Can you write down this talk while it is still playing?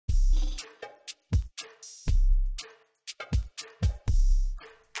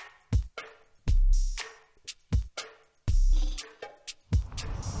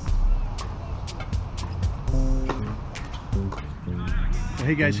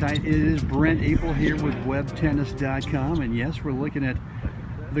Hey guys, hi, it is Brent Abel here with WebTennis.com, and yes, we're looking at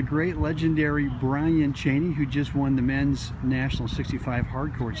the great legendary Brian Cheney, who just won the men's national 65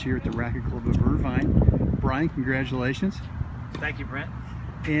 hard courts here at the Racket Club of Irvine. Brian, congratulations. Thank you, Brent.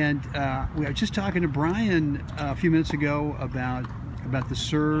 And we were just talking to Brian a few minutes ago about the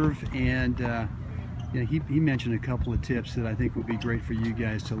serve, and you know, he mentioned a couple of tips that I think would be great for you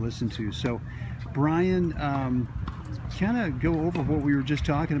guys to listen to. So, Brian, kind of go over what we were just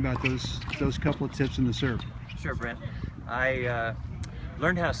talking about, those couple of tips in the serve. Sure, Brent. I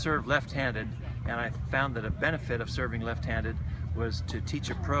learned how to serve left-handed, and I found that a benefit of serving left-handed was to teach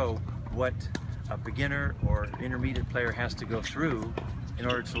a pro what a beginner or intermediate player has to go through in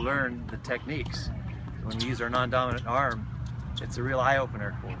order to learn the techniques. When we use our non-dominant arm, it's a real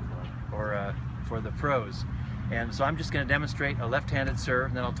eye-opener for the pros. And so I'm just going to demonstrate a left-handed serve,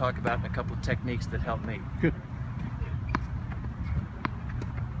 and then I'll talk about a couple of techniques that help me. Good.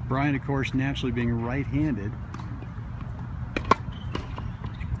 Brian, of course, naturally being right-handed.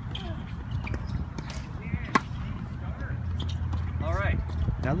 All right.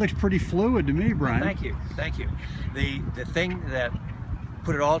 That looks pretty fluid to me, Brian. Well, thank you, thank you. The thing that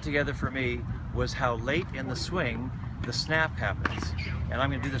put it all together for me was how late in the swing the snap happens. And I'm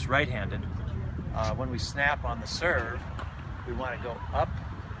going to do this right-handed. When we snap on the serve, we want to go up,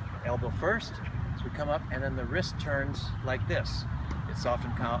 elbow first, we come up, and then the wrist turns like this. It's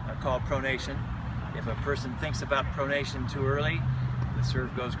often called pronation. If a person thinks about pronation too early, the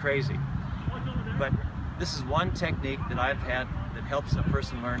serve goes crazy. But this is one technique that I've had that helps a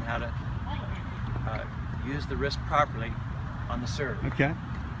person learn how to use the wrist properly on the serve. Okay.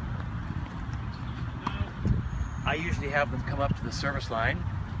 I usually have them come up to the service line,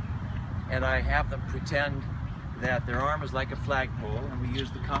 and I have them pretend that their arm is like a flagpole, and we use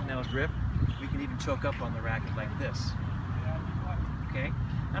the continental grip. We can even choke up on the racket like this. Okay?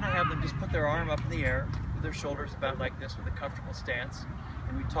 And I have them just put their arm up in the air with their shoulders about like this with a comfortable stance,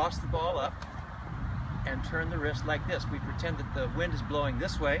 and we toss the ball up and turn the wrist like this. We pretend that the wind is blowing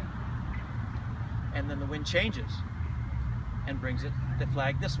this way, and then the wind changes and brings the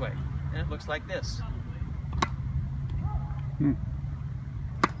flag this way, and it looks like this. And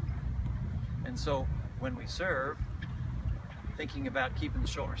so when we serve, thinking about keeping the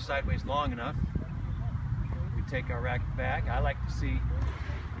shoulders sideways long enough, we take our racket back. I like to see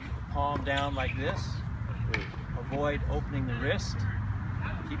the palm down like this. Avoid opening the wrist.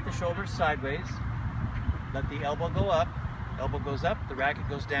 Keep the shoulders sideways. Let the elbow go up. Elbow goes up, the racket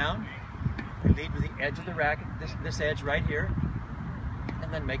goes down. We lead with the edge of the racket, this edge right here,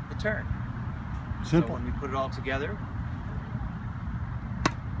 and then make the turn. Simple. So when we put it all together,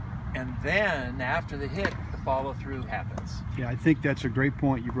 and then after the hit, the follow-through happens. Yeah, I think that's a great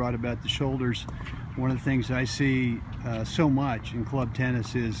point you brought about the shoulders. One of the things I see so much in club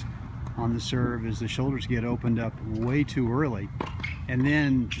tennis is on the serve is the shoulders get opened up way too early, and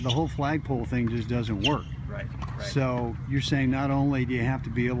then the whole flagpole thing just doesn't work. Right, right. So you're saying not only do you have to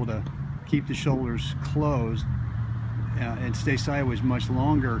be able to keep the shoulders closed and stay sideways much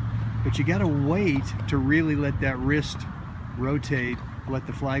longer, but you got to wait to really let that wrist rotate, let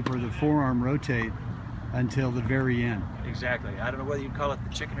the flag or the forearm rotate until the very end. Exactly. I don't know whether you call it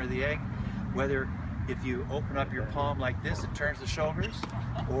the chicken or the egg, whether if you open up your palm like this, it turns the shoulders,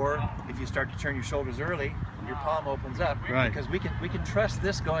 or if you start to turn your shoulders early, your palm opens up. Right. Because we can trust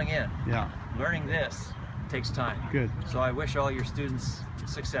this going in. Yeah. Learning this takes time. Good. So I wish all your students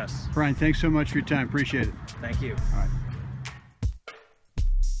success. Brian, thanks so much for your time. Appreciate it. Thank you. All right.